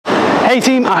Hey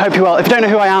team, I hope you're well. If you don't know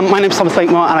who I am, my name is Lakey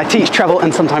and I teach travel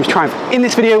and sometimes triumph. In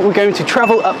this video, we're going to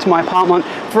travel up to my apartment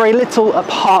for a little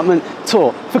apartment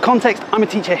tour. For context, I'm a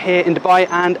teacher here in Dubai,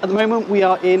 and at the moment we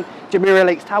are in Jumeirah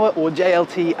Lakes Tower, or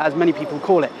JLT as many people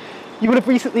call it. You would have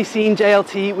recently seen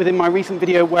JLT within my recent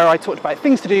video where I talked about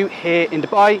things to do here in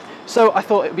Dubai, so I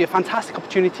thought it would be a fantastic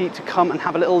opportunity to come and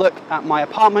have a little look at my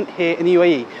apartment here in the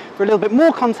UAE. For a little bit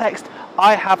more context,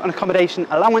 I have an accommodation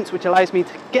allowance which allows me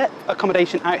to get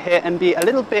accommodation out here and be a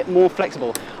little bit more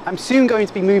flexible. I'm soon going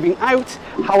to be moving out,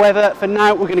 however for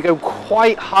now we're going to go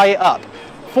quite high up,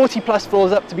 40 plus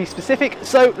floors up to be specific,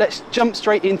 so let's jump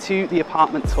straight into the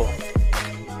apartment tour.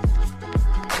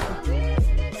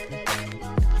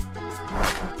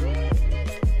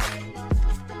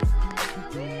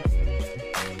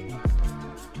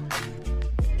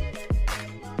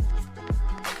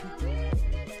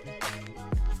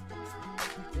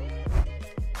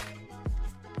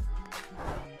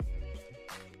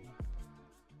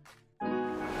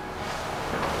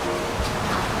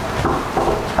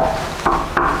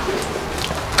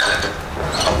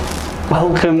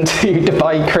 Welcome to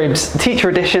Dubai Cribs Teacher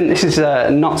Edition. This is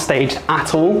not staged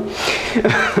at all,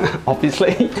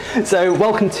 obviously. So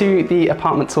welcome to the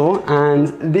apartment tour, and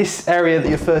this area that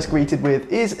you're first greeted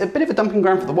with is a bit of a dumping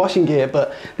ground for the washing gear,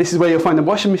 but this is where you'll find the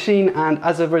washing machine, and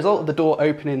as a result of the door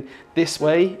opening this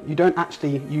way, you don't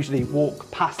actually usually walk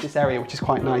past this area, which is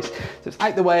quite nice. So it's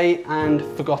out the way and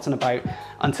forgotten about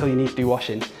until you need to do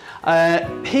washing.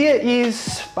 Here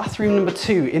is bathroom number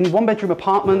 2. In one-bedroom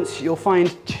apartments, you'll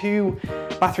find 2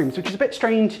 bathrooms, which is a bit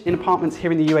strange in apartments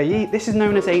here in the UAE. This is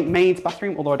known as a maid's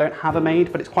bathroom, although I don't have a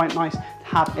maid, but it's quite nice to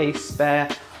have a spare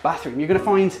bathroom. You're going to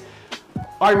find,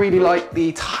 I really like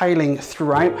the tiling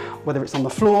throughout, whether it's on the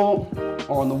floor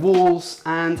or on the walls,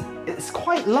 and it's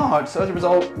quite large, so as a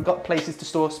result, we've got places to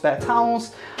store spare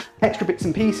towels, extra bits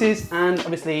and pieces, and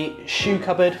obviously shoe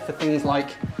cupboard for things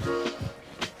like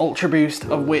Ultra Boost,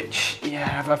 of which,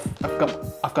 yeah, I've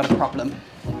got a problem.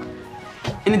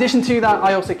 In addition to that,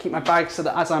 I also keep my bags so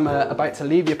that as I'm about to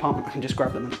leave the apartment, I can just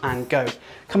grab them and go.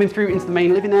 Coming through into the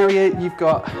main living area, you've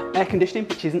got air conditioning,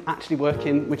 which isn't actually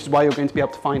working, which is why you're going to be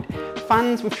able to find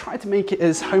fans. We've tried to make it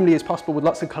as homely as possible with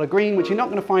lots of colour green, which you're not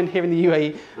going to find here in the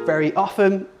UAE very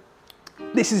often.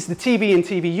 This is the TV and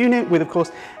TV unit with, of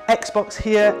course, Xbox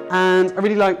here, and I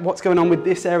really like what's going on with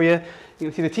this area.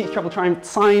 You can see the Teachtraveltriumph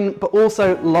sign, but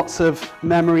also lots of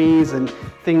memories and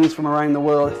things from around the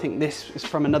world. I think this is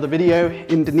from another video,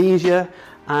 Indonesia,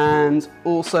 and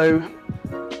also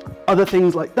other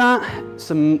things like that,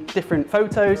 some different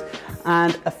photos,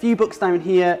 and a few books down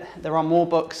here. There are more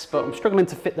books, but I'm struggling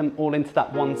to fit them all into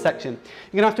that one section.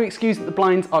 You're gonna have to excuse that the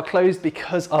blinds are closed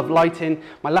because of lighting.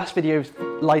 My last video's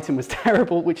lighting was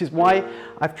terrible, which is why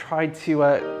I've tried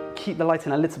to keep the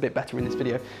lighting a little bit better in this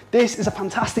video. This is a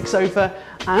fantastic sofa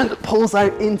and pulls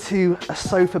out into a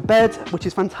sofa bed, which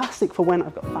is fantastic for when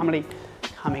I've got family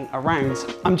coming around.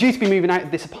 I'm due to be moving out of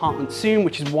this apartment soon,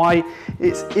 which is why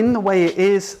it's in the way it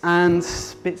is, and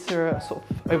bits are sort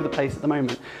of over the place at the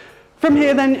moment. From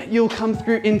here then, you'll come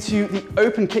through into the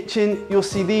open kitchen. You'll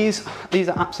see these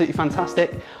are absolutely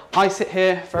fantastic. I sit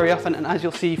here very often, and as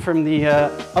you'll see from the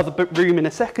other room in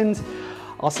a second,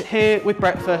 I'll sit here with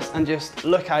breakfast and just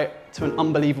look out to an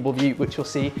unbelievable view, which you'll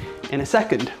see in a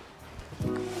second.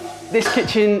 This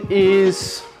kitchen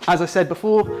is, as I said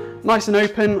before, nice and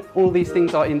open. All these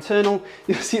things are internal.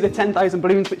 You'll see the 10,000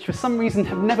 balloons, which for some reason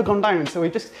have never gone down. So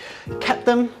we've just kept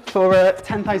them for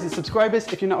 10,000 subscribers.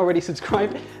 If you're not already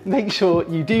subscribed, make sure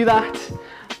you do that.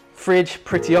 Fridge,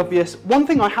 pretty obvious. One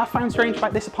thing I have found strange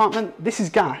about this apartment, this is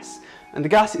gas, and the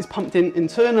gas is pumped in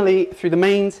internally through the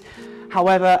mains.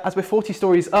 However, as we're 40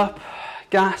 stories up,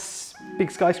 gas,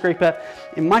 big skyscraper,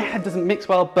 in my head doesn't mix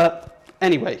well, but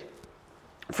anyway.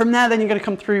 From there, then you're going to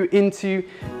come through into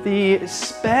the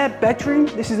spare bedroom.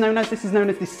 This is known as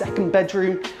the second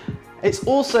bedroom. It's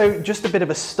also just a bit of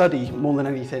a study more than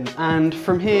anything. And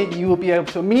from here, you will be able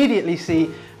to immediately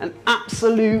see an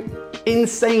absolute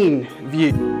insane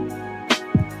view.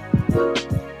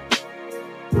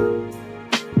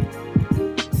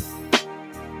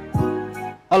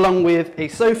 Along with a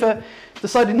sofa.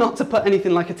 Decided not to put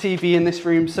anything like a TV in this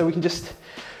room, so we can just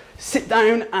sit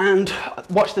down and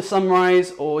watch the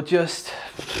sunrise, or just,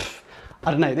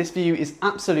 I don't know, this view is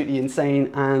absolutely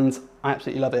insane and I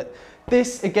absolutely love it.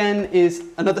 This again is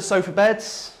another sofa bed,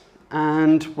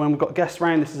 and when we've got guests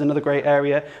around, this is another great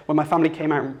area. When my family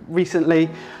came out recently,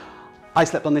 I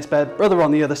slept on this bed, brother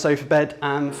on the other sofa bed,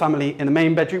 and family in the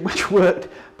main bedroom, which worked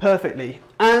perfectly.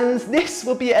 And this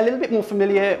will be a little bit more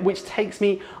familiar, which takes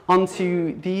me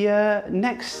onto the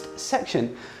next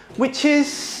section, which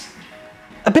is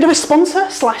A bit of a sponsor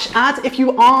slash ad. If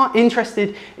you are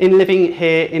interested in living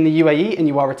here in the UAE and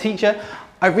you are a teacher,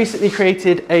 I recently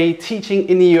created a teaching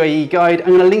in the UAE guide. I'm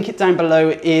going to link it down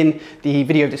below in the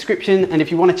video description, and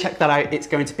if you want to check that out, it's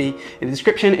going to be in the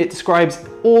description. It describes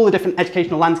all the different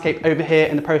educational landscape over here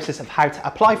and the process of how to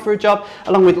apply for a job,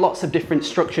 along with lots of different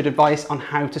structured advice on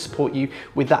how to support you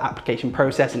with that application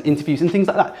process and interviews and things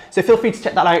like that. So feel free to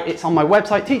check that out. It's on my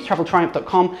website,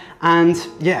 teachtraveltriumph.com, and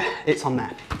yeah, it's on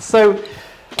there. So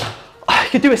I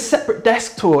could do a separate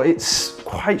desk tour. It's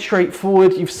quite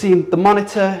straightforward. You've seen the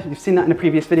monitor, you've seen that in a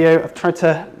previous video. I've tried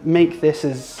to make this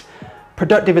as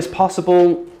productive as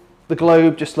possible. The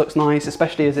globe just looks nice,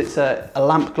 especially as it's a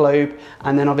lamp globe.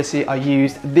 And then obviously I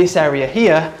used this area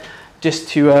here just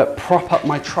to prop up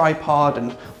my tripod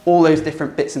and all those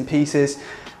different bits and pieces.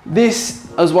 This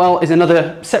as well is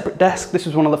another separate desk. This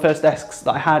was one of the first desks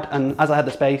that I had, and as I had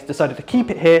the space, decided to keep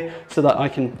it here so that I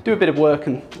can do a bit of work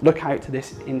and look out to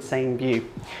this insane view.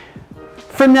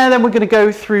 From there then we're going to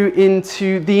go through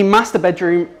into the master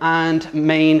bedroom and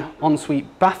main ensuite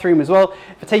bathroom as well.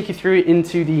 If I take you through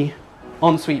into the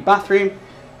ensuite bathroom,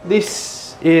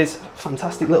 this is a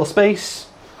fantastic little space,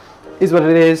 is what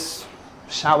it is.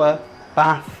 Shower,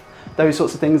 bath, those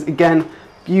sorts of things. Again,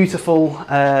 beautiful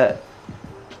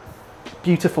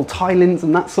tilings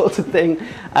and that sort of thing,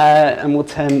 and we'll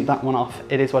turn that one off.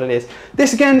 It is what it is.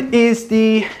 This again is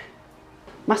the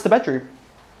master bedroom.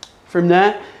 From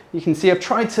there you can see I've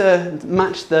tried to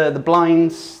match the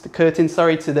blinds, the curtains,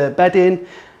 sorry, to the bedding,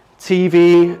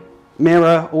 TV,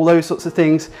 mirror, all those sorts of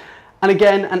things. And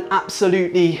again, an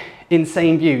absolutely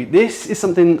insane view. This is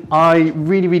something I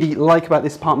really like about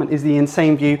this apartment, is the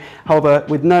insane view. However,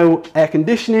 with no air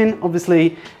conditioning,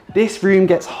 obviously this room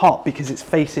gets hot because it's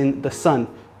facing the sun.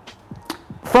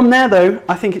 From there though,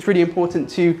 I think it's really important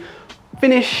to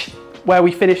finish where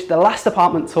we finished the last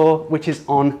apartment tour, which is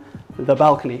on the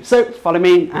balcony. So follow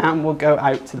me and we'll go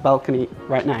out to the balcony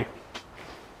right now.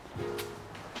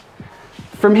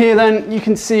 From here then, you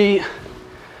can see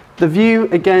the view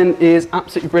again is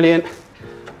absolutely brilliant.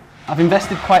 I've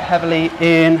invested quite heavily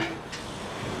in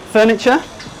furniture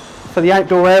for the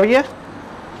outdoor area.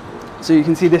 So you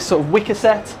can see this sort of wicker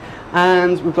set,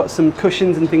 and we've got some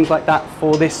cushions and things like that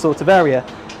for this sort of area.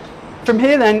 From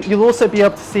here then, you'll also be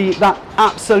able to see that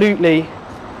absolutely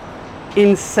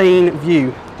insane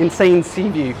view, insane sea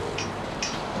view.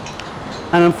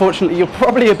 And unfortunately, you'll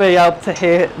probably be able to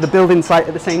hear the building site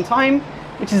at the same time,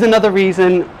 which is another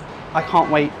reason I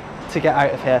can't wait to get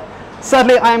out of here.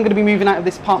 Sadly, I am going to be moving out of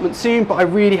this apartment soon, but I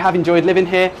really have enjoyed living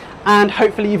here, and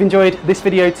hopefully you've enjoyed this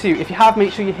video too. If you have,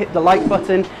 make sure you hit the like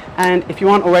button, and if you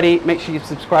aren't already, make sure you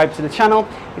subscribe to the channel.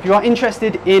 If you are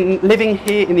interested in living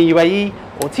here in the UAE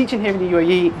or teaching here in the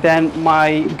UAE, then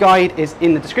my guide is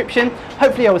in the description.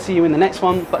 Hopefully I will see you in the next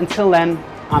one, but until then,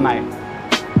 I'm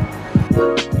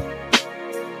out.